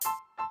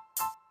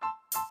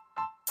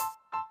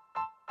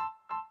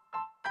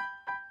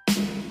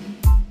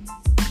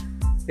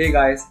Hey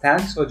guys,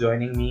 thanks for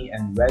joining me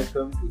and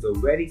welcome to the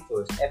very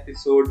first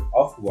episode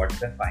of What's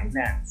the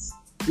Finance.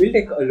 We'll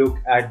take a look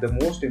at the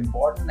most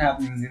important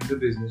happenings in the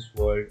business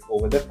world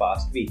over the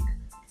past week.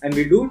 And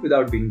we do it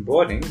without being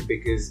boring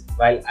because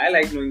while I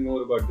like knowing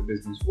more about the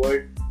business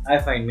world, I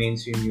find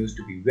mainstream news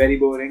to be very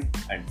boring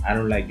and I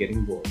don't like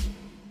getting bored.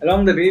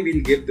 Along the way,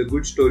 we'll give the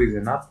good stories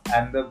an up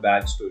and the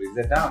bad stories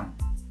a down.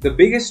 The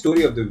biggest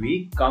story of the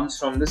week comes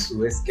from the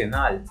Suez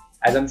Canal,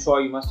 as I'm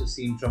sure you must have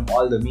seen from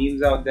all the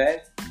memes out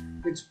there,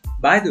 which,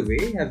 by the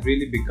way, have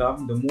really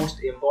become the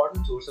most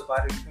important source of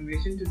our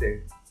information today.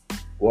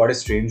 What a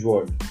strange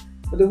world.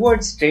 But the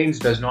word strange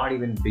does not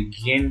even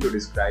begin to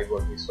describe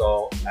what we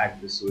saw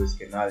at the Suez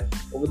Canal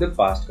over the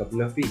past couple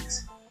of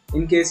weeks.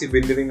 In case you've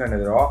been living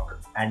under a rock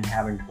and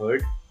haven't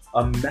heard,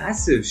 a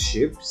massive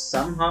ship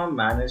somehow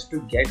managed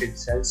to get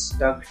itself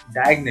stuck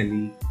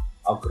diagonally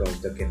across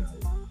the canal.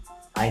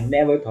 I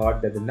never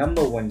thought that the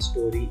number one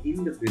story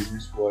in the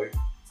business world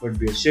would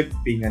be a ship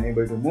being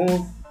unable to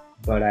move,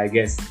 but I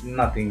guess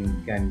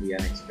nothing can be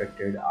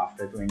unexpected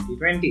after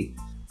 2020.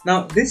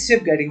 Now, this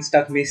ship getting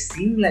stuck may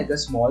seem like a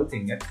small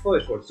thing at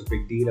first. What's the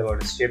big deal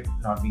about a ship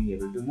not being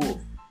able to move?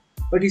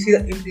 But you see,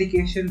 the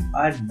implications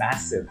are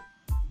massive.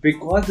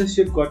 Because the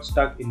ship got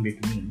stuck in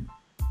between,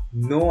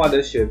 no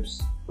other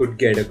ships could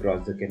get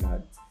across the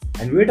canal.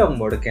 And we're talking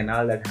about a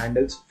canal that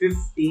handles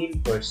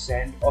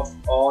 15% of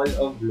all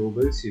of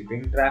global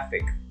shipping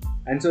traffic.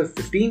 And so if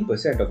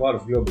 15% of all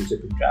of global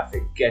shipping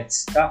traffic gets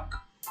stuck,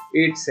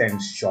 it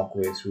sends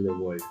shockwaves through the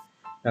world.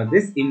 Now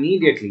this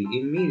immediately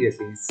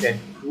sent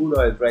crude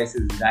oil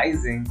prices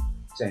rising,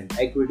 sent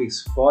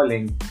equities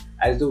falling,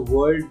 as the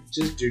world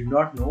just did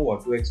not know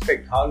what to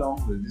expect. How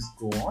long will this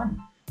go on?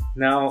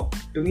 Now,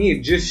 to me,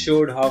 it just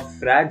showed how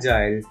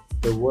fragile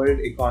the world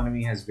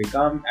economy has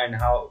become and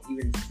how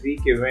even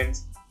freak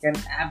events can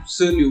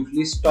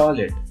absolutely stall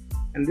it.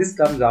 And this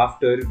comes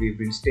after we've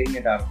been staying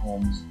at our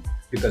homes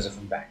because of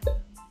a ban.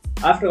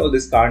 After all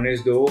this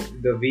carnage though,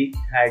 the week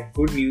had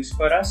good news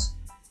for us,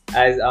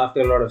 as after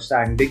a lot of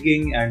sand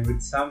digging and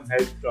with some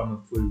help from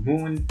a full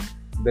moon,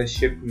 the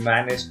ship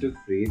managed to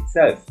free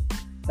itself.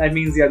 That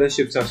means the other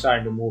ships are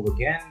starting to move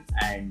again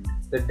and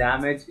the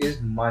damage is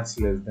much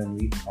less than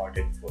we thought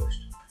at first.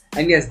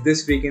 And yes,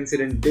 this freak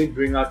incident did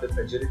bring out the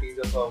fragilities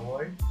of our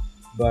world,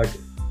 but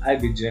I'll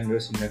be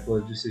generous in my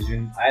first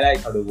decision. I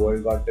like how the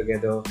world got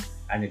together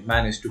and it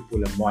managed to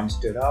pull a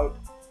monster out,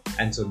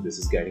 and so this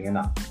is getting an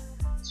up.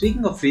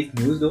 Speaking of freak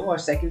news though, our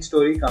second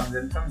story comes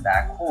in from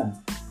back home,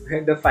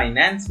 where the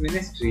finance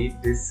ministry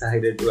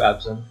decided to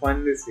have some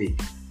fun this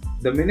week.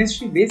 The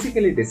ministry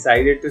basically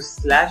decided to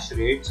slash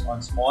rates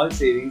on small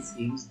savings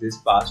schemes this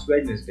past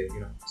Wednesday.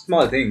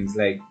 Small things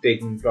like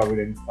taking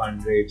Provident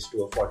Fund rates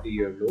to a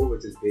 40-year low,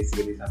 which is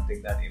basically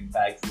something that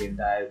impacts the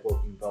entire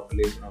working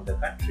population of the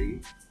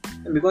country.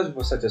 And because it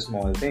was such a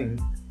small thing,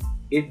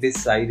 it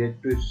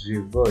decided to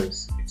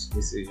reverse its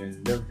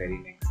decision the very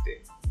next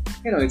day.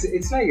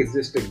 It's like it's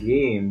just a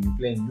game. You're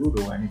playing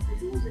Ludo, and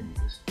if you lose, you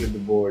just flip the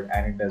board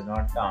and it does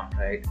not count,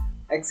 right?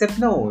 Except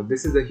no,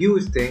 this is a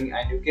huge thing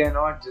and you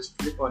cannot just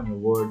flip on your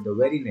word the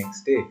very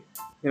next day.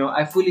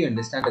 I fully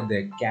understand that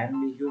there can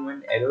be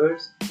human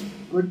errors,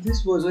 but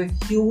this was a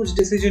huge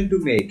decision to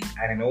make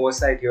and an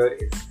oversight here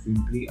is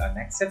simply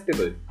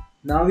unacceptable.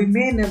 Now, we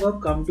may never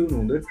come to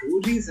know the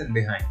true reason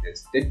behind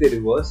this. Did they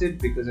reverse it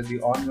because of the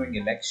ongoing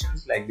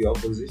elections like the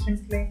opposition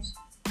claims?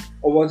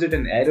 Or was it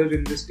an error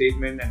in the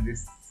statement and they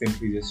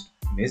simply just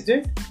missed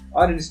it?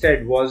 Or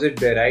instead, was it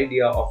their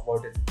idea of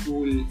what a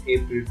cool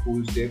April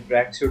Fool's Day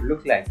prank should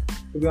look like?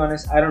 To be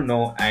honest, I don't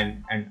know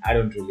and I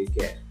don't really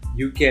care.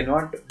 You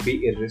cannot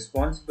be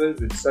irresponsible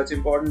with such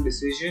important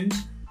decisions.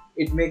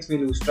 It makes me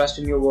lose trust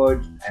in your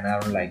word and I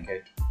don't like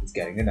it. It's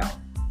getting it down.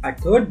 Our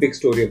third big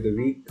story of the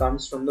week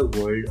comes from the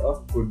world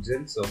of goods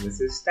and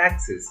services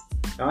taxes.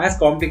 Now, as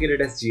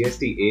complicated as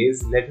GST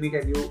is, let me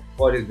tell you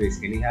what is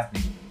basically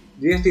happening.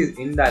 GST is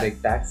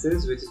indirect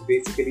taxes, which is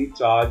basically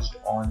charged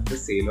on the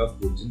sale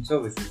of goods and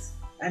services.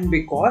 And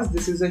because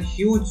this is a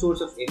huge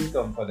source of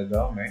income for the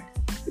government,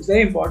 it's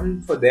very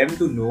important for them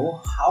to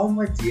know how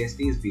much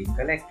GST is being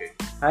collected.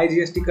 High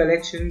GST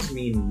collections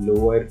mean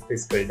lower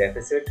fiscal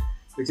deficit,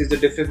 which is the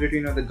difference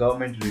between what the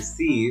government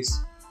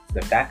receives,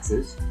 the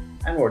taxes,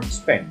 and what it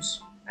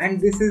spends.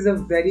 And this is a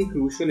very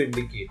crucial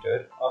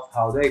indicator of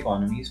how the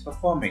economy is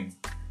performing.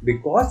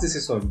 Because this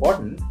is so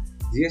important,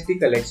 GST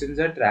collections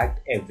are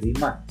tracked every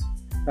month.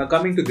 Now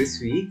coming to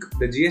this week,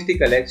 the GST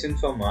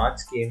collections for March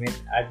came in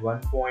at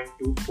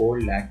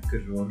 1.24 lakh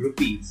crore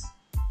rupees.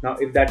 Now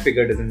if that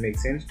figure doesn't make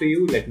sense to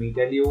you, let me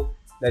tell you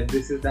that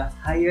this is the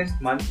highest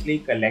monthly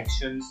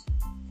collections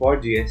for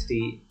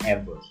GST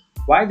ever.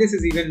 Why this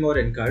is even more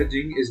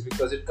encouraging is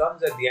because it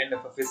comes at the end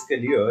of a fiscal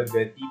year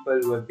where people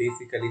were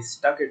basically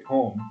stuck at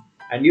home,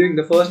 and during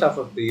the first half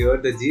of the year,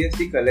 the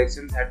GST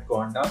collections had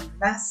gone down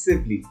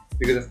massively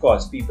because of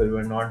course people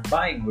were not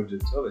buying goods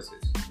and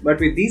services. But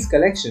with these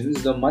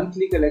collections, the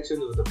monthly collections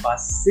over the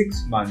past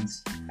 6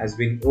 months has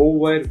been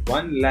over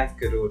 1 lakh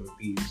crore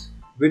rupees,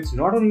 which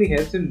not only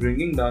helps in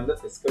bringing down the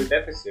fiscal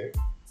deficit,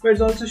 but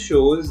it also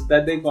shows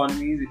that the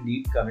economy is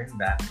indeed coming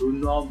back to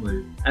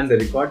normal. And the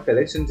record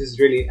collections is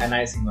really an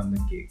icing on the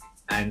cake.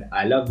 And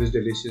I love this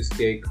delicious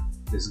cake.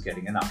 This is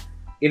getting enough.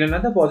 In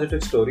another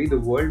positive story, the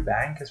World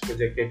Bank has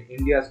projected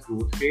India's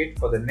growth rate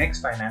for the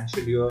next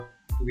financial year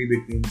to be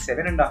between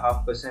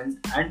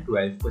 7.5% and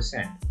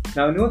 12%.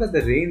 Now I know that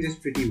the range is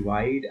pretty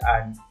wide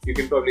and you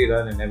can probably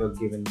run an ever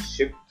given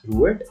ship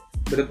through it.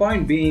 But the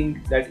point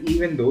being that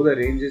even though the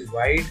range is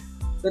wide,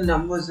 the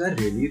numbers are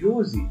really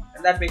rosy,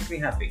 and that makes me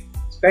happy.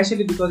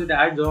 Especially because it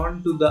adds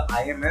on to the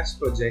IMF's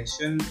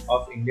projection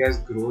of India's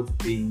growth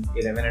being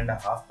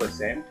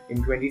 11.5% in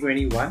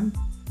 2021.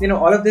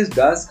 All of this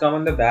does come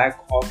on the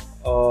back of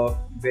a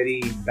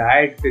very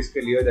bad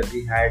fiscal year that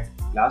we had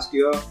last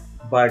year,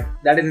 but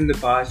that is in the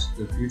past.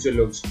 The future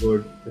looks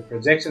good, the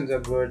projections are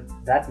good,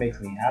 that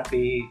makes me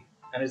happy,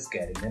 and it's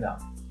getting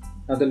enough.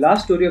 Now, the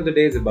last story of the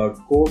day is about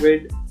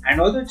COVID, and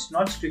although it's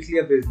not strictly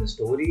a business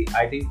story,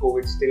 I think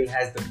COVID still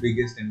has the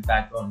biggest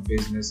impact on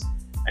business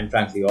and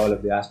frankly all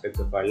of the aspects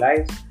of our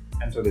lives,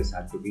 and so this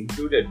had to be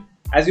included.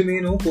 As you may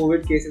know,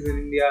 COVID cases in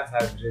India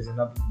have risen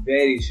up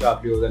very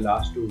sharply over the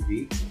last 2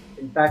 weeks,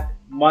 in fact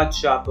much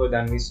sharper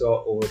than we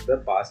saw over the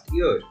past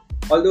year.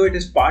 Although it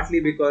is partly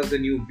because the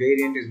new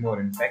variant is more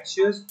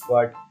infectious,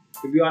 but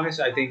to be honest,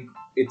 I think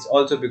it's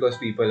also because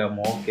people are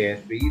more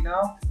carefree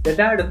now. They're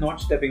tired of not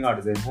stepping out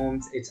of their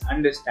homes. It's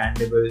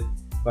understandable,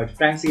 but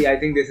frankly, I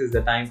think this is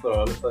the time for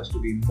all of us to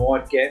be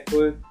more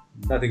careful.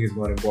 Nothing is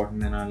more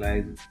important in our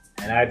lives,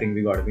 and I think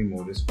we gotta be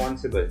more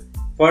responsible.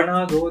 For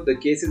now, though, the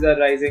cases are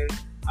rising.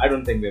 I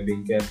don't think we're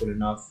being careful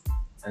enough,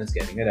 and it's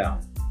getting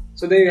around.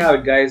 So there you have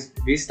it, guys.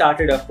 We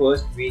started our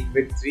first week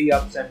with 3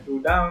 ups and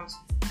 2 downs.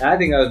 I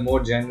think I was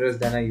more generous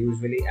than I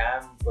usually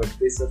am, but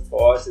this, of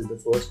course, is the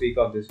first week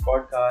of this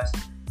podcast,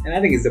 and I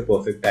think it's the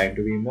perfect time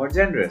to be more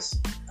generous.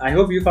 I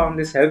hope you found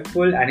this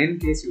helpful, and in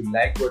case you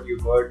liked what you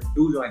heard,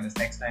 do join us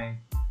next time.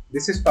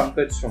 This is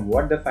Pankaj from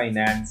What the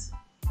Finance.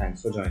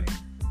 Thanks for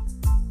joining.